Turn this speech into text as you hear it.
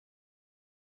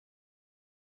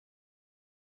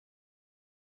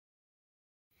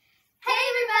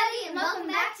everybody, and welcome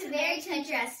back to Very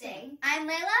Twinteresting. I'm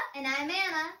Laila. And I'm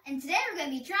Anna. And today we're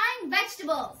going to be trying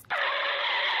vegetables.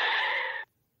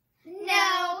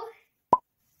 No!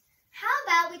 How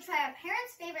about we try our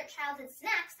parents' favorite childhood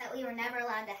snacks that we were never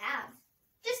allowed to have?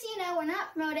 Just so you know, we're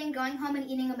not promoting going home and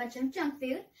eating a bunch of junk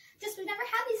food. Just we've never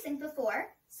had these things before.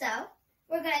 So,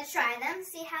 we're going to try them,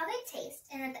 see how they taste,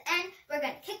 and at the end, we're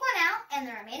going to kick one out, and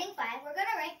the remaining 5 we're going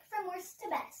to rank from worst to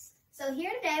best. So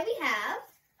here today we have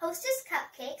Hostess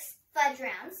Cupcakes, Fudge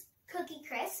Rounds, Cookie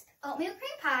Crisp, Oatmeal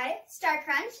Cream Pie, Star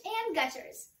Crunch, and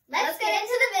Gushers. Let's get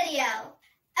into the video.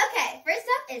 Okay, first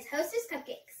up is Hostess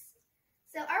Cupcakes.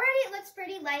 So already it looks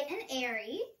pretty light and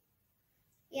airy.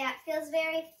 Yeah, it feels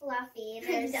very fluffy.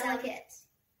 There's delicate.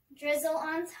 Drizzle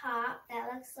on top that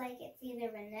looks like it's either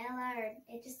vanilla or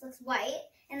it just looks white.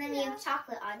 And then we have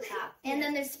chocolate on top. And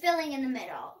then there's filling in the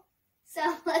middle. So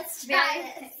let's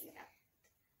try this.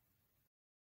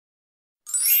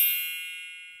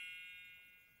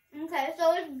 Okay,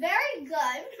 so it's very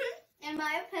good, in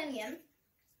my opinion.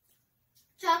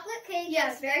 Chocolate cake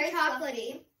yes, is very chocolatey,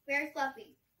 fluffy. very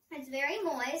fluffy. It's very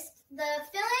moist. The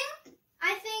filling,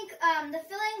 I think the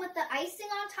filling with the icing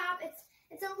on top,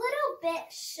 it's a little bit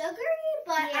sugary,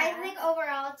 but I think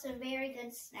overall it's a very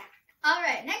good snack. All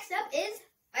right, next up is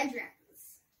Fudge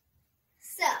Rounds.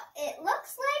 So it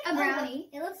looks like a brownie.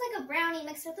 It looks like a brownie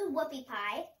mixed with a whoopie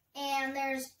pie, and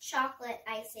there's chocolate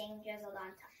icing drizzled on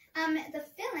top. The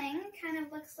filling kind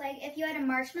of looks like if you had a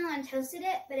marshmallow and toasted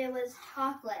it, but it was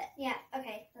chocolate. Yeah,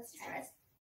 okay, let's try this.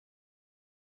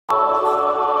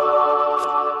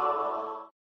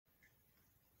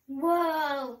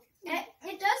 Whoa!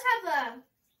 It does have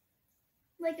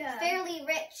a fairly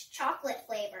rich chocolate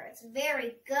flavor. It's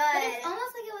very good. But it's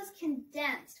almost like it was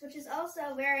condensed, which is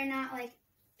also very not like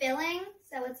filling,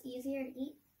 so it's easier to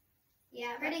eat.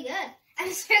 Yeah, pretty good.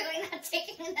 I'm struggling not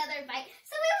taking another bite,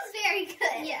 so it was very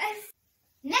good. Yes.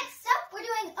 Next up, we're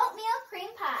doing oatmeal cream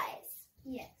pies.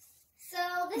 Yes. So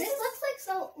this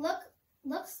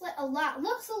looks a lot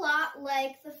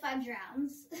like the Fudge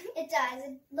Rounds. It does.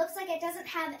 It looks like it doesn't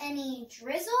have any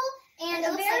drizzle, and a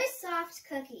it very looks soft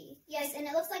cookie. Yes, and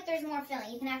it looks like there's more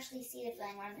filling. You can actually see the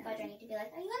filling. Where on the fudge, I need to be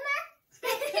like, are you in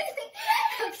there?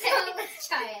 Okay, so let's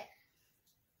try it.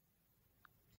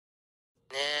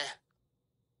 Nah.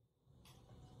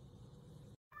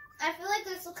 I feel like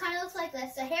this kind of looks like the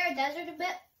Sahara Desert a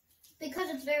bit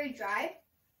because it's very dry.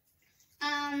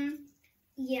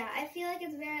 Yeah, I feel like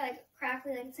it's very like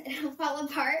crackly, like it'll fall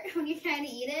apart when you're trying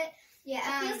to eat it. Yeah,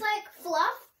 it feels like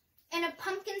fluff and a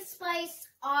pumpkin spice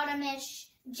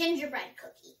autumnish gingerbread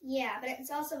cookie. Yeah, but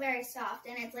it's also very soft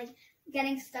and it's like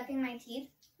getting stuck in my teeth.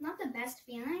 Not the best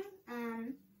feeling. But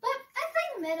I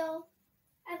think middle.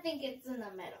 I think it's in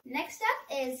the middle. Next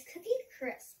up is Cookie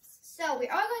Crisps. So we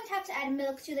are going to have to add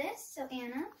milk to this. So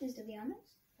Anna, please do the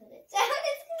honors. Put it down.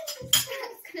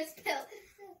 It's gonna spill.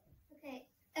 Okay.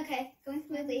 Okay. Going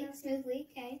smoothly.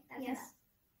 Okay. That's enough.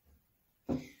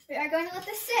 We are going to let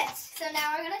this sit. So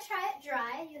now we're gonna try it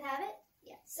dry. You have it?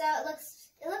 Yeah. So it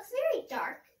looks very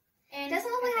dark. And it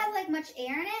doesn't look like it has like much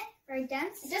air in it. Very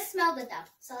dense. It just smelled the dough.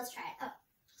 So let's try it. Oh.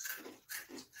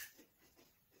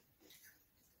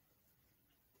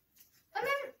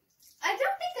 I don't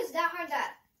think it's that hard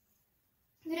that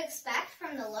you'd expect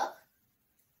from the look.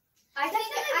 I think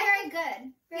it's very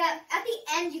good. Yeah, at the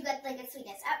end you get like a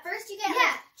sweetness. At first you get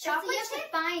chocolate chip.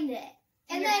 chip, find it.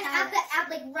 and then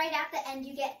right at the end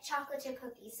you get chocolate chip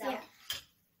cookies. So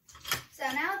So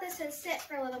now this has sit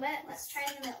for a little bit. Let's try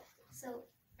the milk. So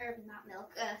not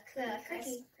milk.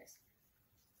 Cookie crisp.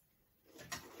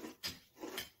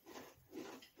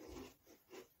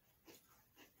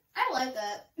 I like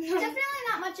it. Definitely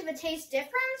not much of a taste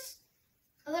difference.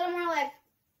 A little more like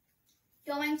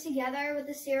going together with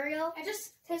the cereal. It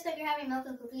just tastes like you're having milk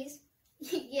and cookies.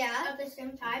 Yeah. At the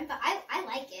same time, but I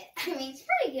like it. I mean, it's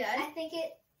pretty good. I think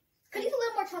it could use a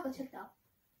little more chocolate chip though.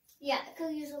 Yeah, it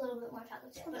could use a little bit more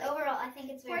chocolate chip. But overall, I think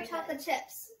it's very more chocolate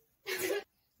chips.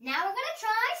 Now we're gonna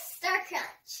try Star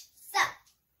Crunch. So,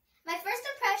 my first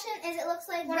impression is it looks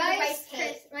like rice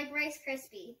cake. Like Rice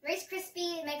Krispie. Rice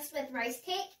Krispie mixed with rice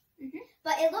cake. Mm-hmm.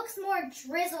 But it looks more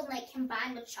drizzled, like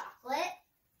combined with chocolate.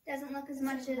 Doesn't look as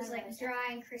much as like dry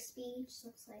and crispy. It just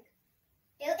looks like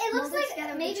it looks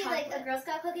like maybe like a Girl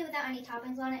Scout cookie without any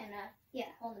toppings on it and a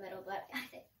hole in the middle. But I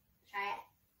think try it.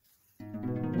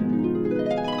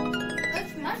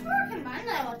 It's much more combined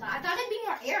than I thought. I thought it'd be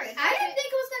more airy. I didn't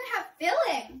think it was gonna have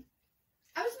filling.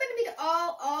 I was meant to be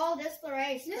all this the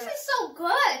rice. This is so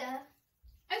good.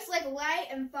 It's like light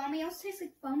and foamy. It almost tastes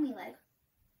like foamy, like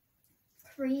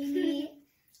creamy.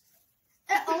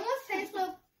 It almost tastes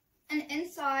like an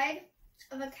inside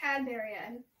of a Cadbury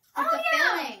egg. Like the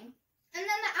filling. And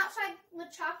then the outside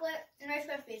with chocolate and Rice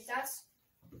Krispies. That's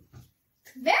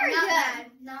Very not good.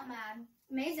 bad. Not bad.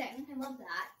 Amazing. I love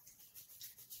that.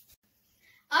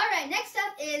 All right, next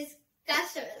up is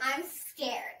Gushers. I'm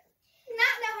scared.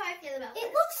 Not know how I feel about It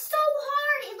this. looks so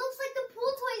hard. It looks like the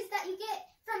pool toys that you get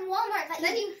from Walmart. That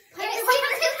Then you put you it put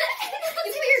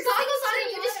your goggles on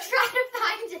and you just try to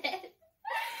find it.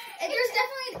 And there's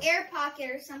definitely an air pocket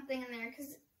or something in there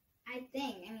because I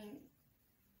mean,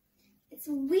 it's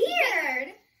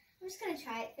weird. I'm just gonna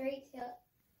try it. 3, 2.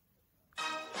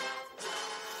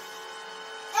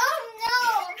 Oh no!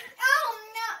 Oh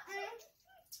no!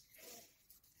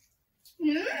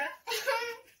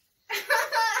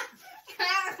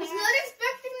 I was not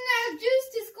expecting that juice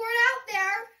to squirt out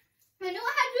there. I knew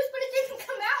I had juice, but it didn't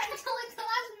come out until like the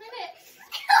last minute.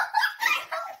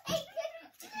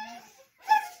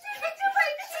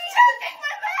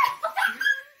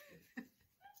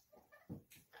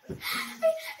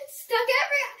 It's stuck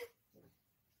everywhere.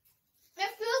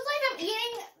 It feels like I'm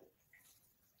eating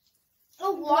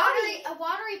a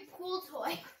watery pool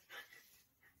toy.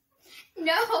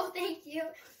 No, thank you.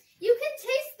 You can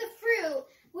taste the fruit,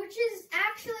 which is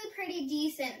actually pretty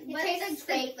decent. It but tastes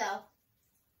fake though.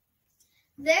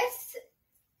 This,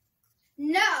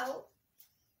 no.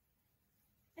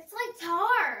 It's like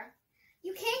tar.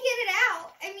 You can't get it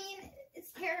out. I mean,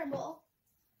 it's terrible.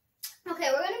 Okay,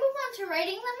 we're gonna move on to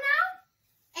rating them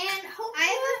now, and hopefully I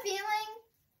have a feeling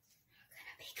they're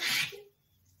gonna be good.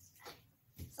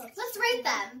 So let's rate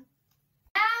them.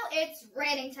 Now it's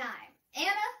rating time.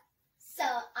 Anna? So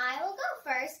I will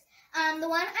go first. The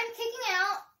one I'm kicking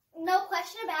out, no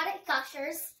question about it,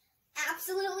 Gushers.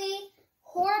 Absolutely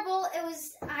horrible. It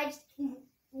was,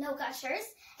 no Gushers.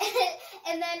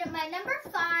 And then my number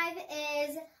 5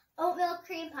 is Oatmeal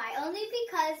Cream Pie, only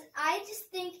because I just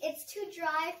think it's too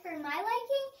dry for my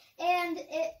liking, and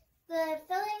the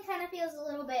filling kind of feels a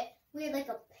little bit weird, like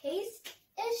a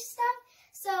paste-ish stuff.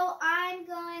 So I'm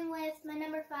going with my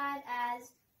number 5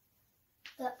 as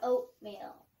the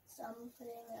oatmeal. So I'm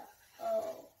putting the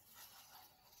O.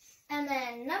 And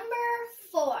then number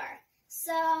 4.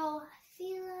 So I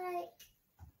feel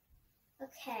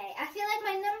like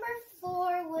my number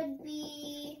 4 would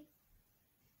be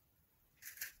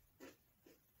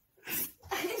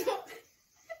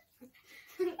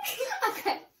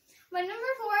okay. My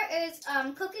number 4 is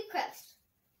Cookie Crisp.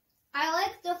 I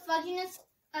like the fudginess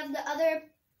of the other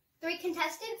 3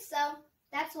 contestants, so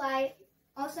that's why.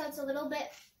 Also, it's a little bit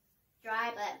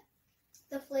dry, but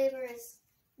the flavor is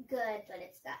good, but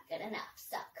it's not good enough.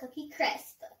 So, Cookie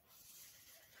Crisp.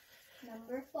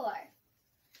 Number 4.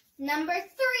 Number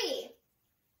 3.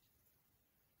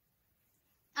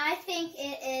 I think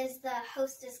it is the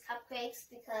Hostess Cupcakes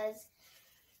because,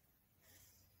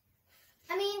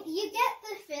 I mean, you get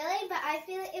the feeling, but I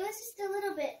feel it was just a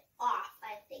little bit off,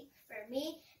 I think, for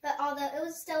me. But although it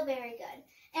was still very good.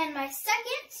 And my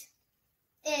second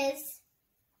is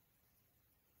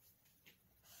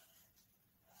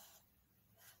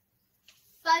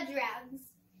Fudge Rounds.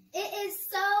 It is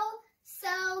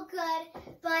so good,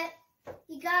 but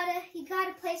you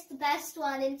gotta place the best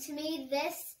one. And to me,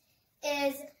 this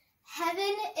is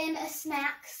heaven in a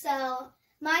snack. So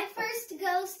my first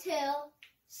goes to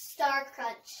Star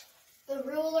Crunch, the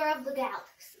ruler of the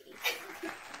galaxy.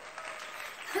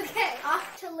 Okay,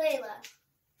 off to Laila.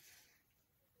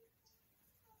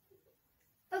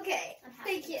 Okay,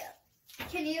 thank you.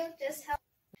 Can you just help?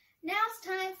 Now it's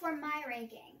time for my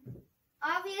ranking.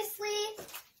 Obviously,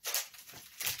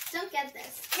 don't get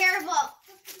this. Terrible.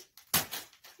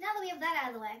 Now that we have that out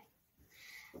of the way,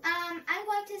 I'm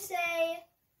going to say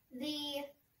the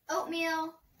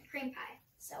oatmeal cream pie.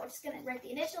 So we're just going to write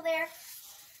the initial there.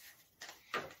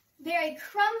 Very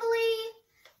crumbly,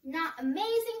 not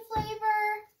amazing flavor.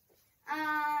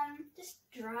 Just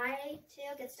dry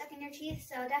too, gets stuck in your teeth.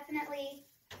 So definitely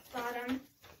bottom.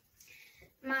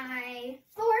 My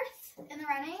 4th in the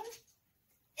running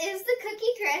is the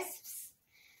Cookie Crisps.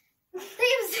 They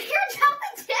have 0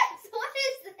 chocolate chips. What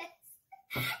is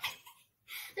this?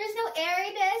 There's no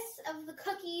airiness of the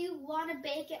cookie you want to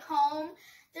bake at home.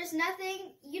 There's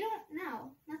nothing, you don't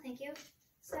know. No, thank you.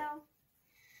 So,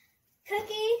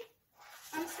 cookie,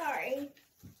 I'm sorry,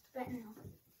 but no.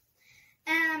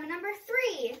 Number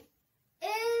 3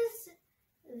 is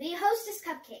the Hostess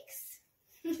Cupcakes.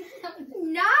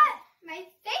 Not my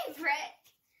favorite.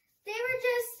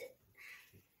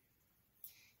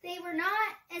 They were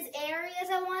not as airy as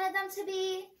I wanted them to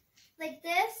be. Like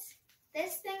this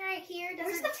thing right here doesn't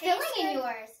Where's the taste filling in good.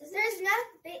 yours? There's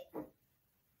nothing.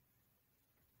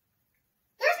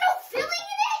 There's no filling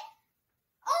in it?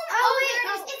 wait,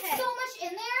 there is. okay. It's so much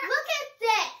in there. Look at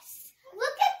this.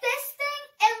 Look at this thing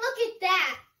and look at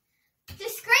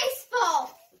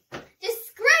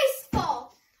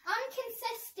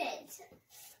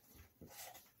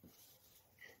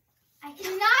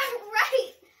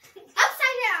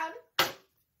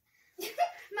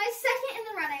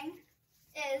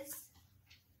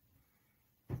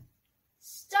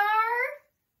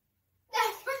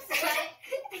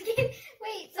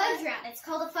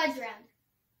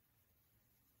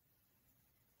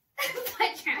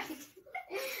fudge round. It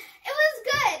was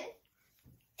good.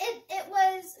 It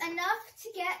was enough to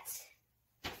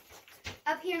get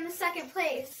up here in the second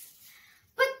place.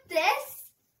 But this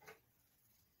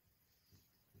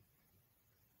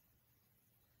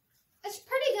is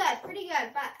pretty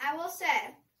good. But I will say,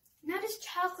 not as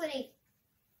chocolatey,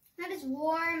 not as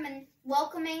warm and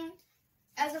welcoming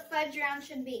as a fudge round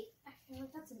should be. I feel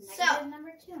like that's a negative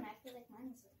number 2, and I feel like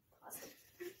mine is a positive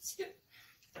number 2.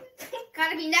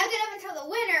 Gotta be negative until the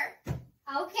winner.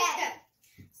 Okay.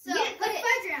 So, Yeah, the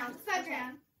fudge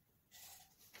round.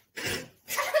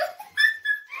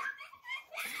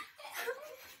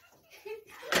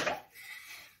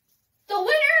 The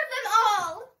winner of them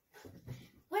all.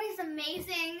 What is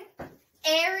amazing,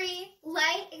 airy,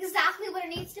 light, exactly what it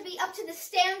needs to be, up to the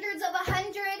standards of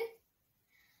 100.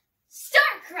 Star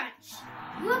Crunch.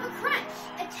 You have a crunch.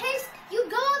 It tastes, you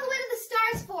go all the way to the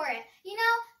stars for it. You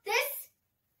know,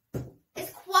 this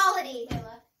is quality.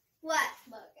 Laila. What?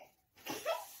 Well, okay.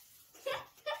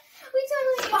 We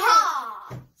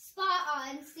totally Spot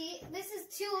on. See, this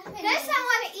is 2 opinions. This I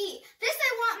want to eat. This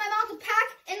I want my mom to pack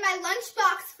in my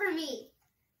lunchbox for me.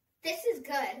 This is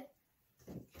good.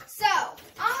 So,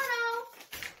 all in all,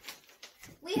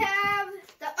 we have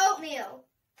the oatmeal,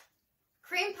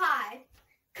 cream pie,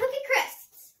 cookie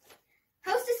crisps,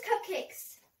 Hostess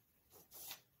Cupcakes.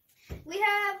 We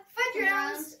have fudge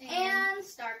rounds and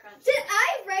Star Crunch. Did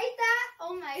I write that?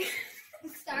 Oh my.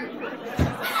 Star Crunch.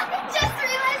 I just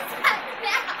realized that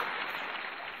now.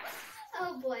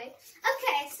 Oh boy.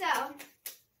 Okay, so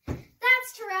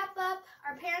that's to wrap up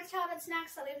our parents' childhood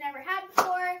snacks that we've never had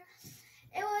before.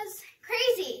 It was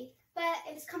crazy, but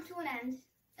it has come to an end.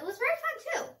 It was very fun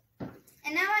too.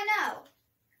 And now I know.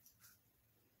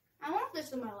 I want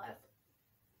this in my life.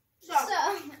 So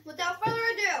without further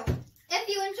ado, if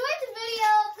you enjoyed the video,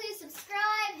 please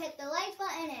subscribe, hit the like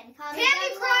button, and comment Candy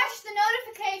down Crush the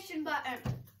notification button.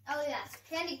 below. Oh yes,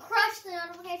 Candy Crush the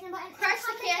notification button. Crush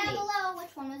and the comment candy. down below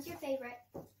which one was your favorite.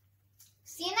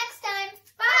 See you next time.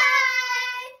 Bye!